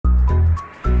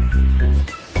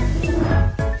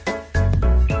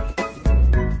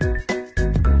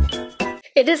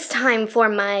It is time for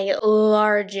my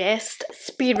largest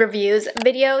speed reviews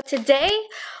video. Today,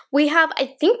 we have,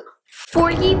 I think,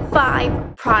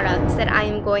 45 products that I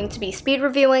am going to be speed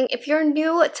reviewing. If you're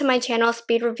new to my channel,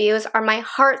 speed reviews are my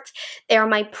heart. They are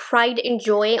my pride and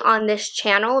joy on this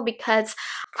channel because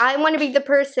I want to be the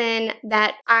person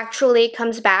that actually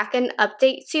comes back and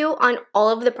updates you on all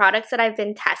of the products that I've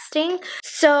been testing.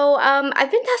 So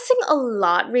I've been testing a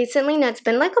lot recently. Now it's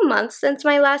been like a month since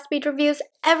my last speed reviews.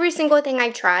 Every single thing I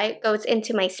try goes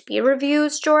into my speed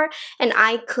reviews drawer, and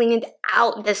I cleaned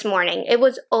out this morning. It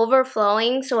was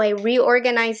overflowing, so I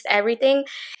reorganized everything,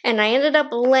 and I ended up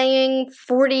laying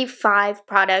 45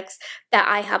 products that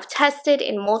I have tested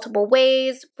in multiple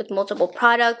ways with multiple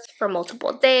products for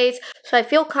multiple days. So I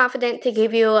feel confident to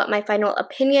give you my final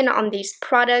opinion on these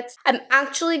products. I'm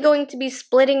actually going to be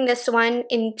splitting this one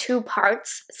in two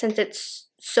parts since it's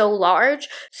so large,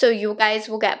 so you guys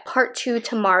will get part 2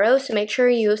 tomorrow, so make sure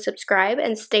you subscribe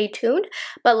and stay tuned.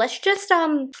 But let's just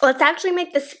let's actually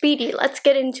make this speedy. Let's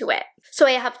get into it. So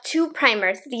I have two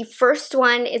primers. The first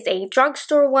one is a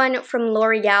drugstore one from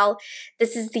L'Oreal.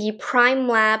 This is the Prime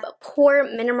Lab Pore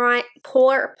Minimizer.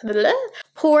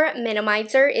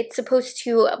 It's supposed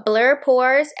to blur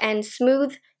pores and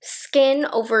smooth skin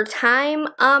over time.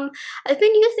 I've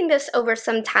been using this over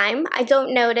some time. I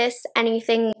don't notice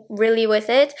anything really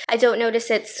with it. I don't notice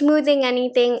it smoothing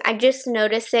anything. I just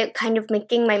notice it kind of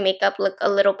making my makeup look a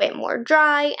little bit more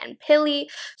dry and pilly.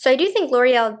 So I do think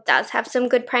L'Oreal does have some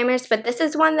good primers, but this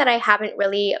is one that I haven't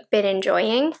really been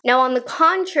enjoying. Now on the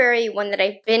contrary, one that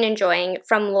I've been enjoying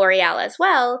from L'Oreal as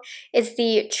well is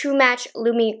the True Match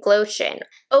Lumi Glotion.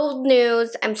 Old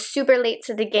news, I'm super late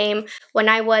to the game. When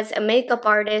I was a makeup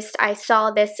artist, I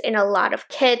saw this in a lot of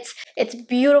kits. It's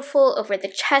beautiful over the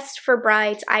chest for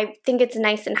brides. I think it's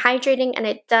nice and hydrating, and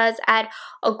it does add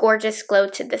a gorgeous glow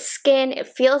to the skin. It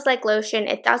feels like lotion.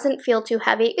 It doesn't feel too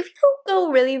heavy. If you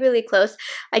go really, really close,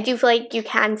 I do feel like you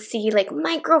can see like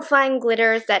micro fine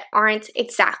glitters that aren't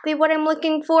exactly what I'm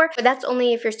looking for, but that's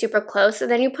only if you're super close.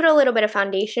 And then you put a little bit of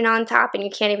foundation on top and you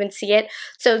can't even see it.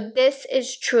 So this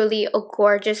is truly a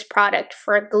gorgeous product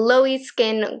for a glowy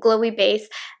skin, glowy base,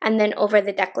 and then over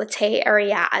the décolleté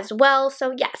area as well.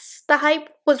 So yes, the hype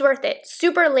was worth it.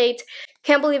 Super late.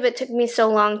 Can't believe it took me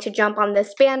so long to jump on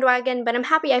this bandwagon, but I'm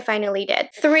happy I finally did.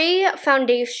 3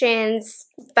 foundation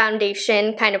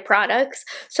kind of products.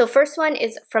 So first one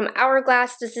is from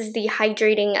Hourglass. This is the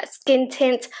hydrating skin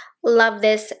tint. Love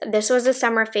this. This was a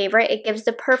summer favorite. It gives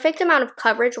the perfect amount of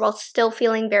coverage while still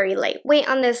feeling very lightweight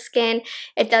on the skin.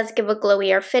 It does give a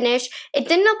glowier finish. It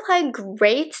didn't apply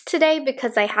great today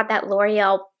because I had that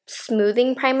L'Oreal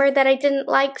smoothing primer that I didn't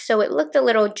like, so it looked a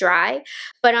little dry.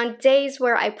 But on days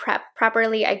where I prep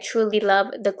properly, I truly love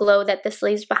the glow that this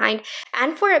leaves behind.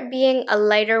 And for it being a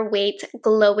lighter weight,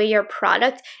 glowier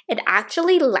product, it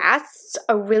actually lasts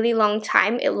a really long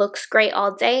time. It looks great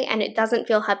all day, and it doesn't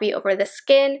feel heavy over the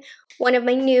skin. One of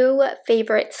my new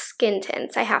favorite skin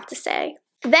tints, I have to say.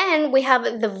 Then we have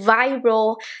the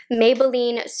viral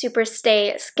Maybelline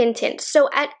Superstay Skin Tint. So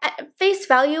at face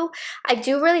value, I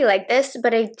do really like this,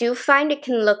 but I do find it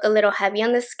can look a little heavy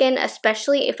on the skin,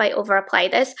 especially if I over apply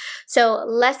this. So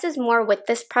less is more with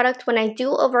this product. When I do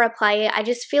over apply it, I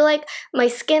just feel like my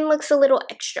skin looks a little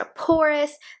extra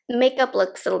porous. Makeup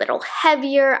looks a little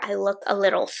heavier. I look a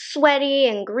little sweaty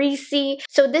and greasy.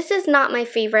 So this is not my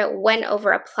favorite when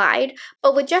over applied,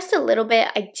 but with just a little bit,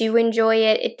 I do enjoy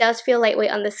it. It does feel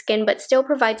lightweight on the skin, but still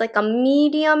provides like a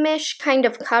medium-ish kind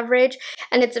of coverage,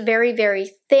 and it's very,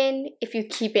 very thin if you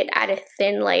keep it at a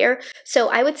thin layer. So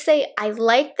I would say I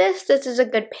like this. This is a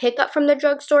good pickup from the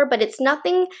drugstore, but it's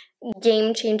nothing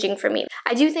game-changing for me.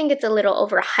 I do think it's a little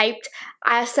overhyped.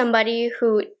 As somebody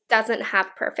who doesn't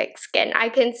have perfect skin, I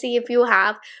can see if you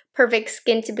have perfect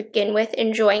skin to begin with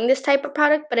enjoying this type of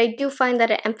product, but I do find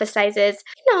that it emphasizes,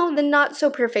 you know, the not so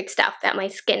perfect stuff that my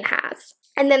skin has.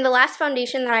 And then the last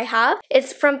foundation that I have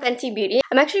is from Fenty Beauty.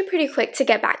 I'm actually pretty quick to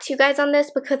get back to you guys on this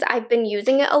because I've been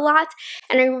using it a lot,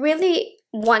 and I really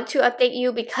want to update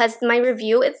you because my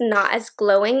review is not as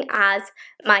glowing as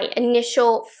my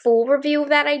initial full review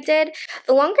that I did.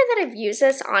 The longer that I've used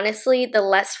this, honestly, the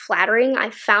less flattering I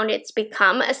found it's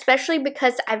become, especially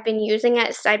because I've been using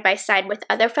it side by side with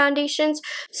other foundations.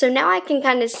 So now I can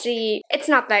kind of see it's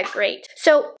not that great.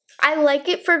 So I like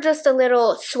it for just a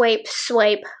little swipe,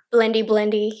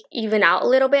 blendy, even out a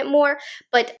little bit more.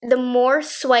 But the more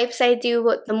swipes I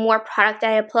do, the more product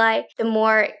I apply, the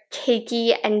more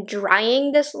cakey and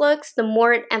drying this looks, the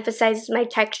more it emphasizes my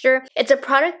texture. It's a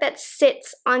product that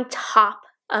sits on top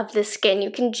of the skin.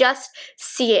 You can just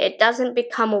see it. It doesn't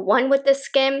become one with the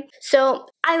skin. So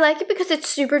I like it because it's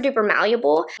super duper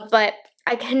malleable, but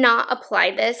I cannot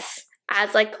apply this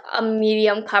as like a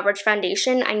medium coverage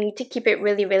foundation, I need to keep it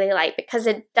really, really light because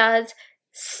it does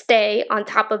stay on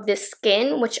top of this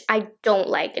skin, which I don't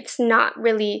like. It's not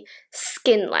really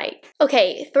skin-like.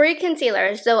 Okay, 3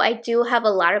 concealers, though I do have a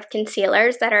lot of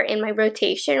concealers that are in my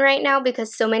rotation right now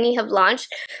because so many have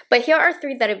launched, but here are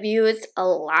 3 that I've used a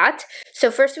lot.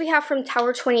 So first we have from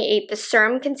Tower 28, the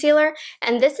Serum Concealer,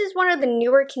 and this is one of the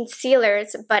newer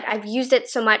concealers, but I've used it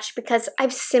so much because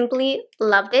I've simply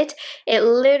loved it. It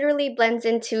literally blends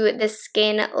into the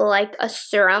skin like a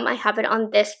serum. I have it on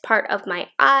this part of my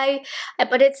eye,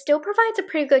 but it still provides a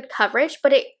pretty good coverage,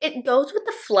 but it goes with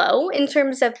the flow in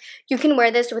terms of you can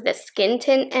wear this with a skin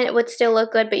tint and it would still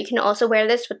look good, but you can also wear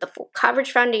this with the full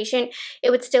coverage foundation. It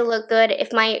would still look good.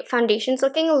 If my foundation's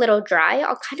looking a little dry,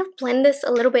 I'll kind of blend this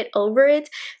a little bit over it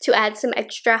to add some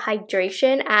extra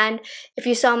hydration. And if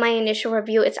you saw my initial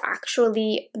review, it's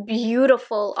actually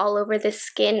beautiful all over the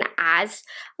skin as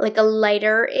like a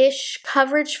lighter-ish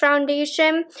coverage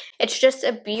foundation. It's just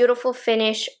a beautiful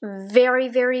finish, very,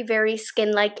 very, very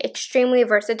skin-like, extremely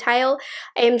versatile.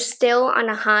 I am still on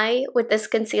a high with this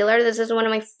concealer. This is one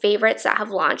of my favorites that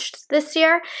have launched this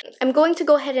year. I'm going to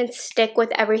go ahead and stick with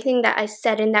everything that I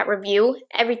said in that review.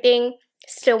 Everything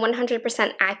still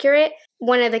 100% accurate.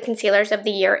 One of the concealers of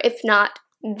the year, if not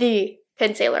the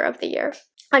concealer of the year.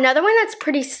 Another one that's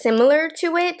pretty similar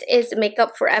to it is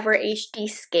Makeup Forever HD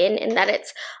Skin, in that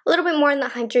it's a little bit more on the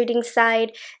hydrating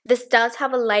side. This does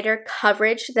have a lighter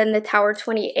coverage than the Tower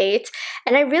 28,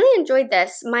 and I really enjoyed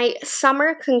this. My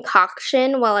summer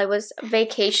concoction while I was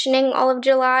vacationing all of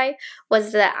July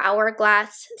was the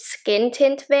Hourglass Skin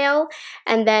Tint Veil,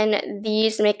 and then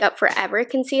these Makeup Forever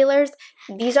concealers.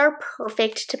 These are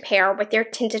perfect to pair with your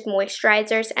tinted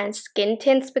moisturizers and skin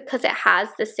tints because it has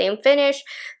the same finish,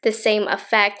 the same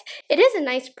effect. It is a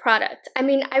nice product. I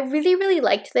mean, I really, really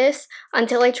liked this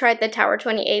until I tried the Tower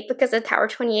 28 because the Tower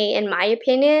 28, in my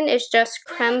opinion, is just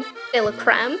creme de la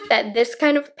creme, that this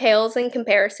kind of pales in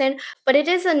comparison, but it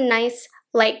is a nice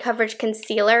light coverage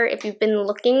concealer if you've been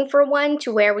looking for one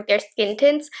to wear with your skin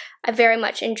tints. I very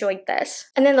much enjoyed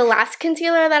this. And then the last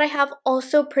concealer that I have,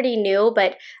 also pretty new,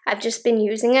 but I've just been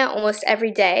using it almost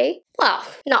every day. Well,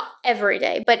 not every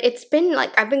day, but it's been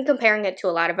like, I've been comparing it to a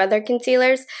lot of other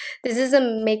concealers. This is a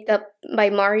Makeup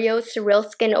by Mario Surreal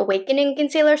Skin Awakening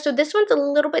concealer. So this one's a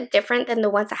little bit different than the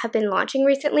ones that have been launching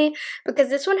recently because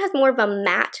this one has more of a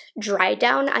matte dry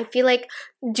down. I feel like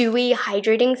dewy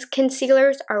hydrating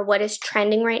concealers are what is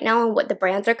trending right now and what the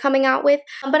brands are coming out with.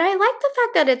 But I like the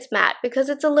fact that it's matte because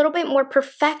it's a little bit more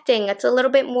perfecting. It's a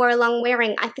little bit more long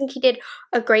wearing. I think he did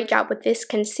a great job with this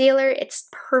concealer. It's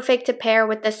perfect to pair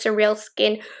with the Surreal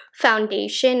Skin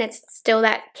foundation. It's still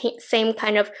that same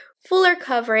kind of fuller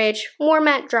coverage, more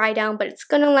matte dry down, but it's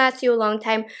gonna last you a long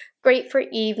time. Great for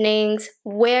evenings,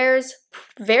 wears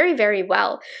very, very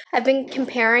well. I've been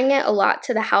comparing it a lot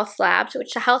to the House Labs,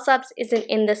 which the House Labs isn't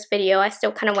in this video. I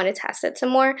still kind of want to test it some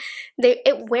more.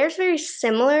 It wears very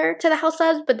similar to the House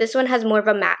Labs, but this one has more of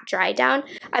a matte dry down.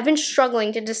 I've been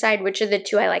struggling to decide which of the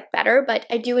two I like better, but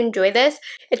I do enjoy this.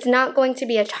 It's not going to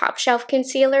be a top shelf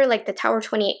concealer like the Tower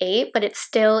 28, but it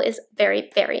still is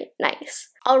very, very nice.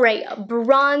 Alright,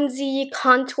 bronzy,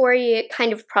 contoury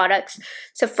kind of products.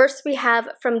 So first we have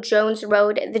from Jones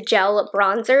Road the gel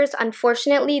bronzers.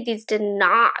 Unfortunately, these did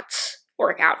not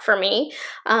work out for me.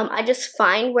 I just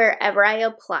find wherever I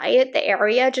apply it, the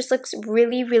area just looks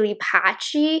really, really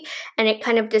patchy and it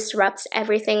kind of disrupts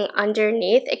everything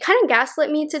underneath. It kind of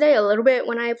gaslit me today a little bit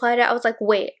when I applied it. I was like,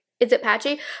 wait, is it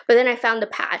patchy? But then I found the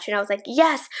patch and I was like,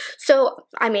 yes. So,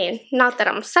 I mean, not that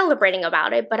I'm celebrating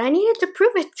about it, but I needed to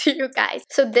prove it to you guys.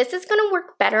 So this is gonna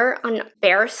work better on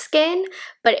bare skin,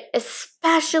 but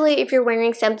especially if you're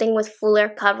wearing something with fuller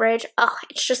coverage,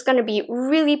 it's just gonna be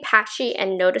really patchy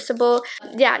and noticeable.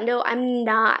 Yeah, no, I'm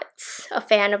not a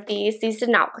fan of these. These did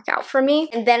not work out for me.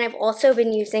 And then I've also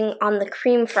been using on the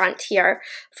cream front here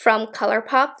from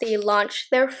ColourPop. They launched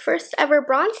their first ever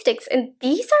bronze sticks and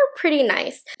these are pretty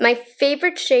nice. My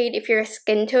favorite shade, if you're a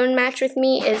skin tone match with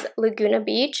me, is Laguna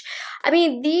Beach. I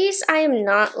mean, these I am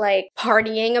not like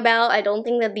partying about. I don't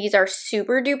think that these are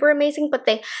super duper amazing, but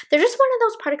they're just one of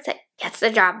those products that gets the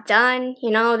job done.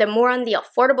 You know, they're more on the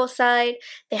affordable side.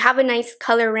 They have a nice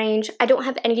color range. I don't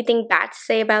have anything bad to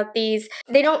say about these.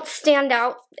 They don't stand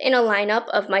out in a lineup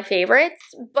of my favorites,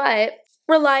 but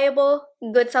reliable,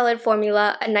 good solid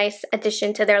formula, a nice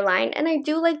addition to their line, and I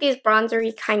do like these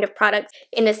bronzery kind of products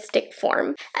in a stick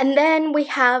form. And then we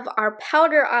have our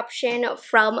powder option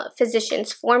from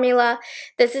Physicians Formula.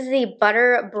 This is the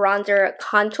Butter Bronzer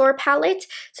Contour Palette.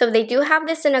 So they do have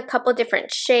this in a couple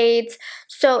different shades.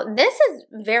 So this is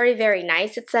very, very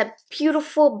nice. It's a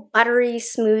beautiful, buttery,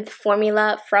 smooth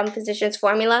formula from Physicians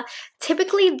Formula.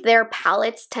 Typically, their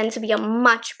palettes tend to be a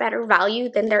much better value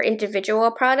than their individual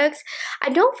products. I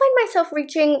don't find myself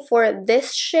reaching for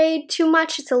this shade too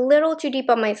much. It's a little too deep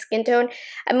on my skin tone.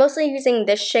 I'm mostly using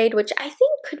this shade, which I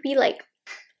think could be like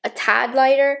a tad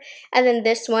lighter, and then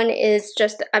this one is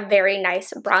just a very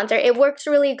nice bronzer. It works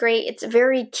really great. It's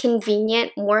very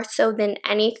convenient, more so than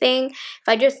anything. If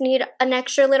I just need an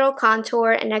extra little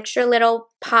contour, an extra little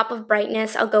pop of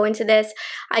brightness, I'll go into this.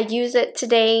 I use it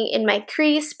today in my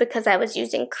crease because I was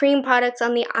using cream products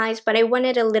on the eyes, but I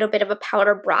wanted a little bit of a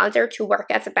powder bronzer to work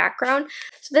as a background.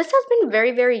 So this has been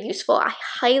very, very useful. I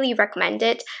highly recommend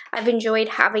it. I've enjoyed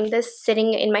having this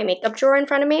sitting in my makeup drawer in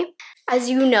front of me. As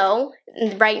you know,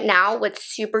 right now what's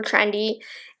super trendy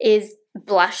is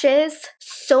blushes.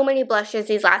 So many blushes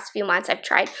these last few months I've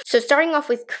tried. So starting off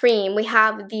with cream, we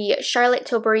have the Charlotte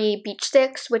Tilbury Beach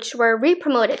Sticks, which were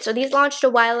re-promoted. So these launched a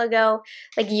while ago,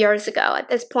 like years ago. At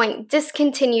this point,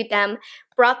 discontinued them,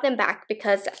 brought them back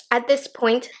because at this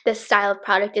point, this style of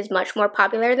product is much more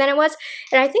popular than it was.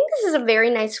 And I think this is a very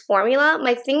nice formula.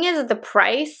 My thing is the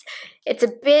price. It's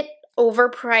a bit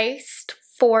overpriced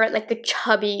for like a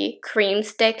chubby cream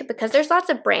stick because there's lots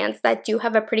of brands that do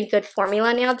have a pretty good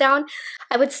formula nailed down.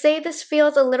 I would say this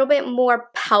feels a little bit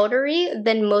more powdery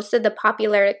than most of the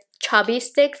popular chubby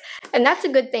sticks, and that's a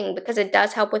good thing because it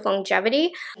does help with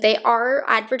longevity. They are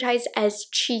advertised as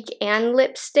cheek and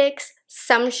lip sticks.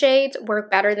 Some shades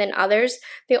work better than others.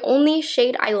 The only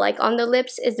shade I like on the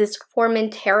lips is this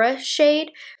Formentera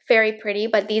shade. Very pretty,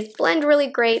 but these blend really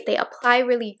great. They apply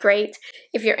really great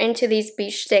if you're into these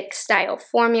beach stick style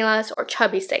formulas, or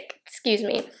chubby stick, excuse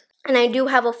me. And I do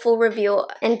have a full review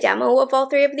and demo of all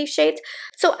three of these shades.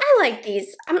 So I like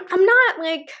these. I'm not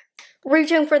like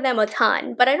reaching for them a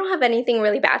ton, but I don't have anything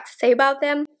really bad to say about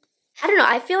them. I don't know,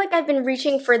 I feel like I've been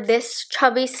reaching for this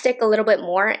chubby stick a little bit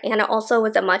more, and it also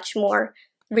was a much more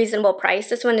reasonable price.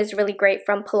 This one is really great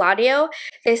from Palladio.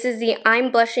 This is the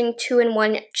I'm Blushing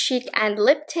 2-in-1 Cheek and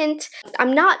Lip Tint.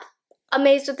 I'm not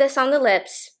amazed with this on the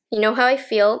lips. You know how I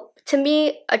feel. To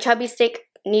me, a chubby stick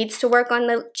needs to work on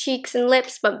the cheeks and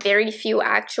lips, but very few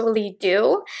actually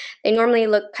do. They normally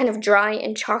look kind of dry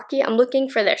and chalky. I'm looking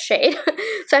for this shade.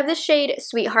 So I have this shade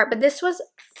Sweetheart, but this was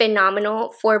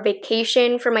phenomenal for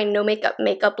vacation, for my no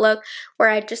makeup look, where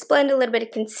I just blend a little bit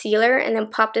of concealer and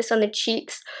then pop this on the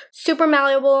cheeks. Super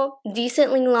malleable,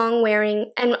 decently long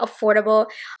wearing, and affordable.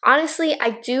 Honestly,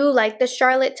 I do like the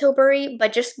Charlotte Tilbury,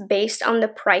 but just based on the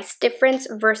price difference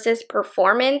versus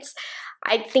performance,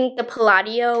 I think the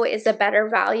Palladio is a better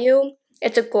value.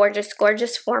 It's a gorgeous,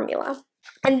 gorgeous formula.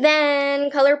 And then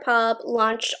ColourPop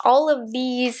launched all of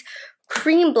these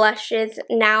cream blushes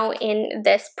now in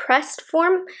this pressed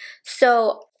form.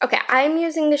 So, okay, I'm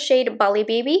using the shade Bali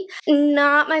Baby.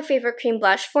 Not my favorite cream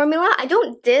blush formula. I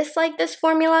don't dislike this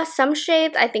formula. Some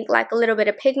shades I think lack a little bit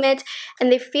of pigment,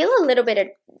 and they feel a little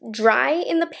bit dry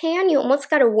in the pan. You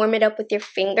almost gotta warm it up with your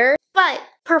finger. But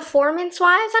performance-wise,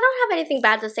 I don't have anything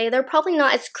bad to say. They're probably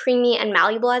not as creamy and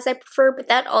malleable as I prefer, but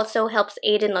that also helps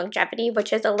aid in longevity,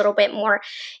 which is a little bit more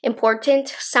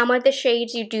important. Some of the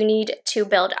shades you do need to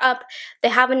build up. They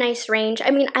have a nice range.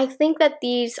 I mean, I think that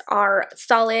these are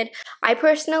solid. I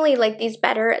personally like these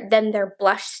better than their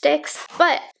blush sticks,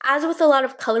 but as with a lot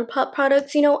of ColourPop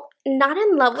products, you know, not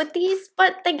in love with these,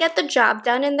 but they get the job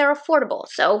done and they're affordable,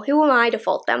 so who am I to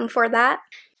fault them for that?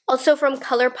 Also from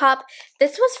ColourPop,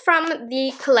 this was from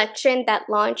the collection that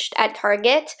launched at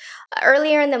Target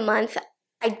earlier in the month.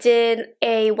 I did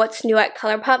a What's New at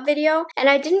ColourPop video, and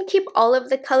I didn't keep all of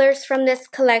the colors from this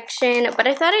collection, but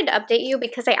I thought I'd update you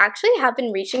because I actually have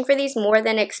been reaching for these more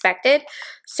than expected.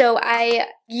 So I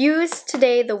used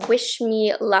today the Wish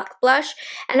Me Luck blush,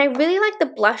 and I really like the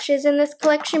blushes in this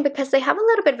collection because they have a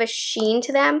little bit of a sheen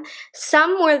to them,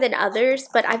 some more than others,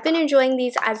 but I've been enjoying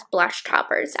these as blush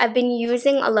toppers. I've been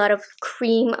using a lot of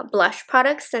cream blush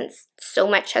products since so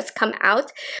much has come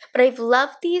out, but I've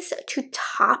loved these to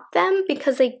top them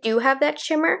because they do have that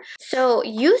shimmer. So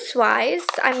use-wise,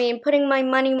 I mean, putting my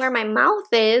money where my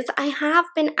mouth is, I have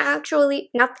been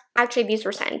not actually these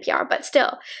were sent in PR, but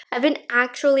still, I've been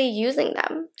actually using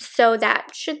them. So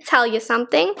that should tell you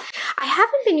something. I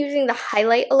haven't been using the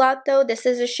highlight a lot though. This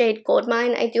is a shade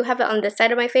Goldmine. I do have it on this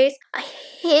side of my face, a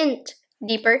hint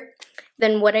deeper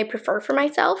than what I prefer for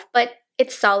myself, but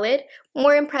it's solid.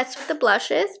 More impressed with the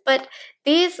blushes, but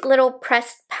These little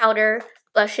pressed powder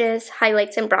blushes,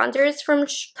 highlights, and bronzers from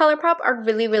ColourPop are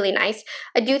really, really nice.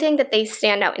 I do think that they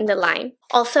stand out in the line.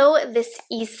 Also, this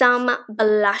Isam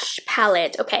blush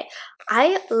palette. Okay,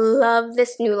 I love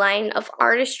this new line of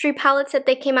artistry palettes that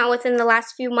they came out with in the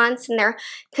last few months, and they're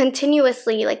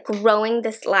continuously like growing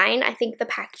this line. I think the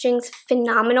packaging's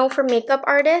phenomenal for makeup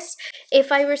artists.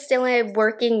 If I were still a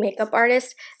working makeup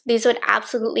artist, these would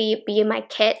absolutely be in my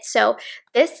kit. So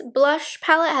this blush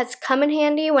palette has come in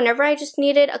handy whenever I just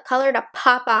needed a color to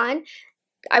pop on.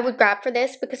 I would grab for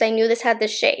this because I knew this had the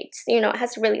shades. You know, it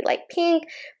has really like pink,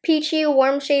 peachy,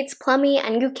 warm shades, plummy,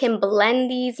 and you can blend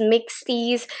these, mix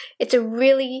these. It's a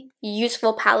really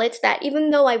useful palette that, even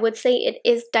though I would say it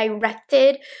is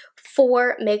directed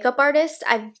for makeup artists,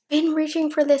 I've been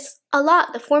reaching for this a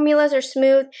lot. The formulas are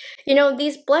smooth. You know,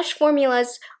 these blush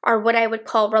formulas are what I would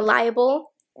call reliable.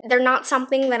 They're not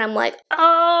something that I'm like,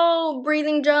 oh,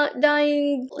 breathing,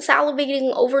 dying,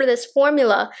 salivating over this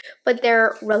formula, but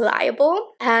they're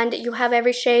reliable, and you have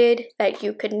every shade that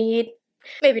you could need.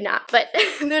 Maybe not, but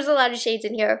there's a lot of shades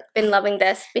in here. Been loving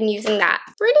this, been using that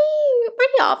pretty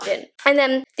often. And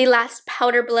then the last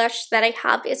powder blush that I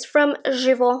have is from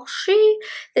Givenchy.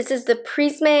 This is the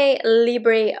Prisme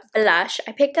Libre blush.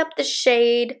 I picked up the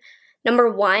shade number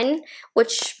 1,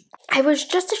 which I was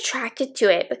just attracted to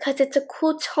it because it's a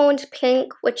cool toned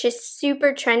pink, which is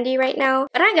super trendy right now.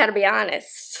 But I gotta be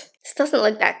honest, this doesn't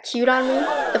look that cute on me.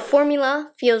 The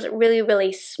formula feels really,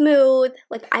 really smooth.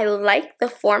 Like, I like the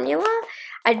formula.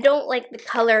 I don't like the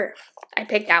color I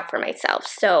picked out for myself.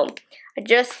 So I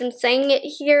just am saying it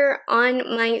here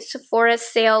on my Sephora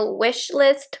sale wish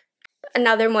list.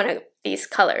 Another one of these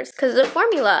colors, because the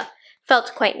formula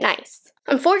felt quite nice.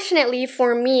 Unfortunately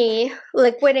for me,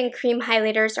 liquid and cream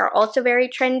highlighters are also very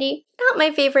trendy. Not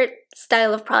my favorite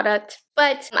style of product,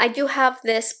 but I do have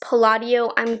this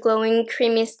Palladio I'm Glowing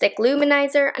Creamy Stick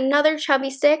Luminizer, another chubby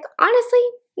stick. Honestly,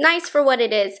 nice for what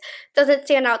it is. Doesn't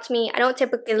stand out to me. I don't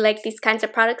typically like these kinds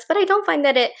of products, but I don't find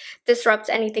that it disrupts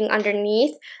anything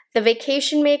underneath. The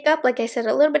vacation makeup, like I said,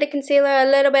 a little bit of concealer, a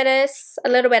little bit of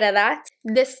that.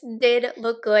 This did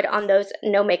look good on those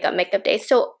no makeup days.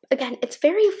 So again, it's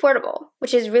very affordable,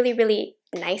 which is really, really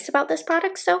nice about this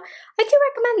product. So I do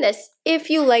recommend this if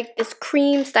you like this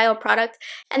cream style product.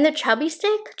 And the chubby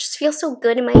stick just feels so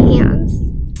good in my hands.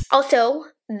 Also,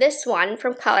 this one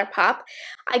from ColourPop,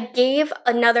 I gave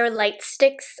Another Light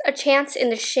Sticks a chance in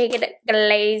the shade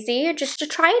Glazy just to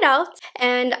try it out,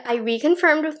 and I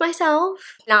reconfirmed with myself,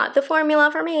 not the formula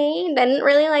for me, didn't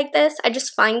really like this. I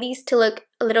just find these to look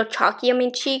a little chalky on my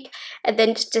cheek and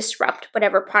then to disrupt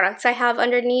whatever products I have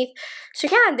underneath. So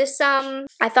yeah, this I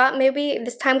thought maybe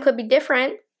this time could be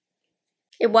different.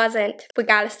 It wasn't. We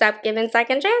gotta stop giving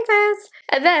second chances.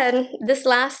 And then this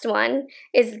last one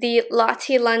is the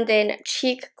Lottie London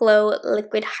Cheek Glow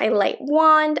Liquid Highlight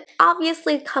Wand.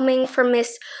 Obviously coming from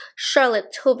Miss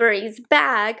Charlotte Tilbury's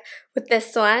bag with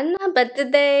this one. But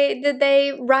did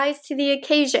they rise to the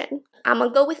occasion? I'm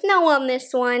gonna go with no on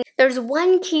this one. There's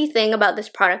one key thing about this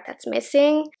product that's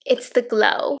missing. It's the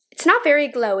glow. It's not very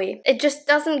glowy. It just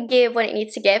doesn't give what it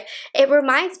needs to give. It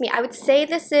reminds me, I would say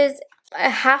this is a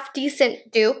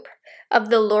half-decent dupe of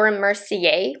the Laura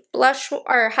Mercier blush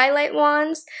or highlight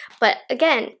wands, but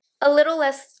again, a little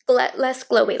less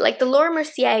glowy. Like the Laura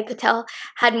Mercier, I could tell,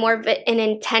 had more of an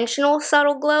intentional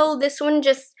subtle glow. This one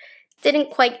just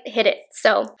didn't quite hit it,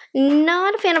 so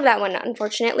not a fan of that one,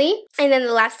 unfortunately. And then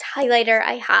the last highlighter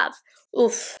I have,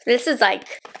 oof, this is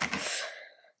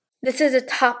a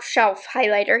top shelf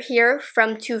highlighter here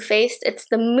from Too Faced. It's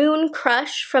the Moon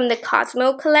Crush from the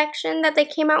Cosmo collection that they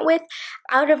came out with.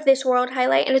 Out of This World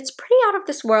highlight, and it's pretty out of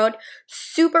this world,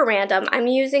 super random. I'm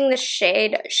using the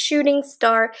shade Shooting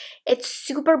Star. It's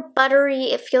super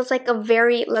buttery. It feels like a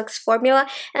very luxe formula,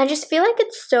 and I just feel like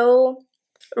it's so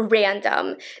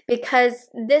random because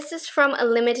this is from a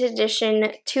limited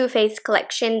edition Too Faced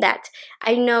collection that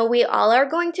I know we all are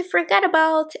going to forget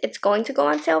about. It's going to go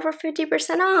on sale for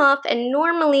 50% off, and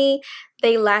normally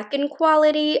they lack in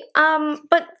quality,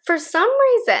 but for some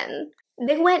reason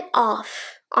they went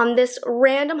off on this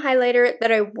random highlighter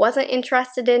that I wasn't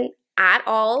interested in at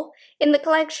all in the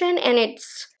collection, and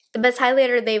it's the best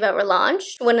highlighter they've ever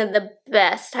launched. One of the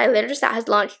best highlighters that has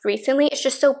launched recently. It's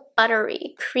just so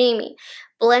buttery, creamy,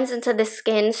 blends into the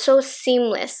skin, so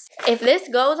seamless. If this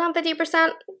goes on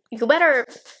 50%, you better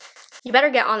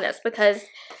get on this because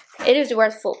it is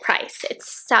worth full price.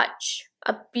 It's such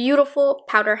a beautiful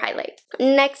powder highlight.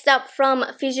 Next up from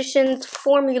Physicians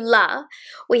Formula,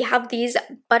 we have these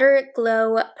Butter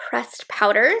Glow pressed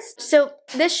powders. So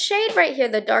this shade right here,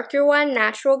 the darker one,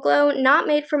 Natural Glow, not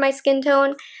made for my skin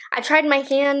tone. I tried my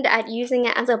hand at using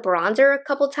it as a bronzer a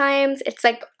couple times. It's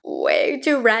like way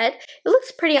too red. It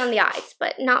looks pretty on the eyes,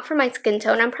 but not for my skin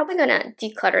tone. I'm probably gonna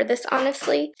declutter this,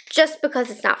 honestly, just because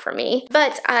it's not for me.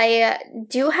 But I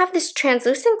do have this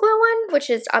translucent glow one, which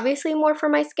is obviously more for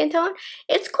my skin tone.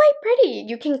 It's quite pretty.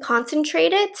 You can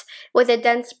concentrate it with a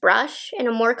dense brush in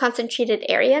a more concentrated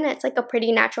area, and it's like a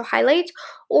pretty natural highlight.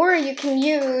 Or you can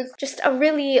use just a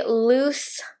really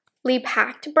loosely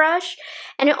packed brush,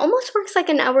 and it almost works like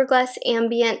an Hourglass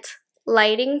ambient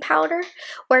lighting powder,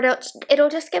 where it'll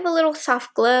just give a little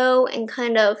soft glow and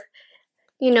kind of,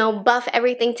 you know, buff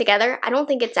everything together. I don't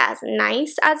think it's as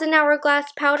nice as an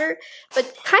Hourglass powder,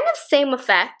 but kind of same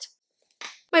effect.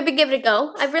 Maybe give it a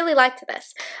go. I've really liked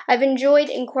this. I've enjoyed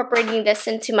incorporating this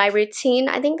into my routine.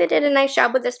 I think they did a nice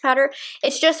job with this powder.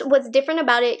 It's just what's different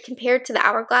about it compared to the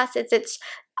Hourglass is it's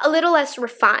a little less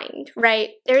refined,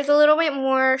 right? There's a little bit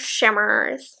more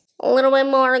shimmers, a little bit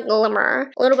more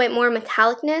glimmer, a little bit more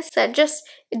metallicness that just,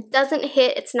 it doesn't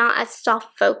hit, it's not as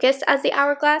soft focused as the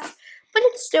Hourglass, but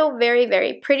it's still very,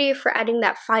 very pretty for adding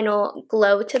that final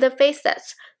glow to the face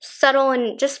that's subtle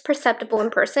and just perceptible in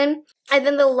person. And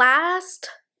then the last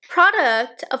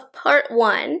product of part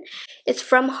 1 is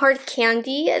from Hard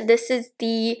Candy. This is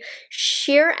the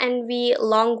Sheer Envy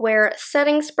Longwear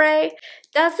Setting Spray.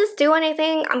 Does this do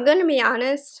anything? I'm gonna be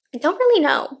honest, I don't really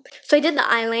know. So I did the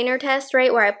eyeliner test,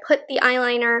 right, where I put the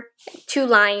eyeliner, 2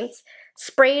 lines,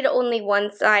 sprayed only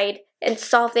one side, and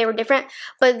saw if they were different.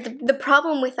 But the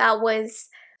problem with that was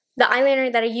the eyeliner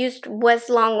that I used was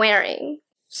long wearing,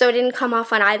 so it didn't come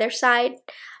off on either side.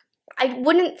 I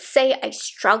wouldn't say I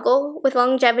struggle with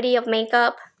longevity of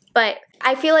makeup, but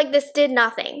I feel like this did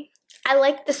nothing. I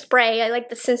like the spray, I like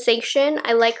the sensation,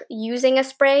 I like using a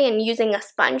spray and using a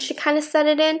sponge to kind of set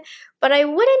it in, but I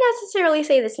wouldn't necessarily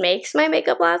say this makes my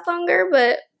makeup last longer,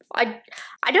 but I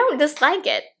don't dislike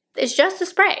it. It's just a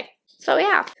spray. So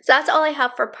yeah, so that's all I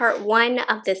have for part 1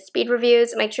 of this speed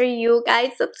reviews. Make sure you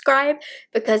guys subscribe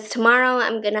because tomorrow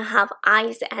I'm gonna have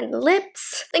eyes and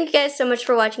lips. Thank you guys so much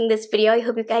for watching this video. I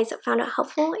hope you guys found it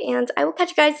helpful, and I will catch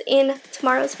you guys in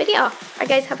tomorrow's video. Alright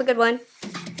guys, have a good one.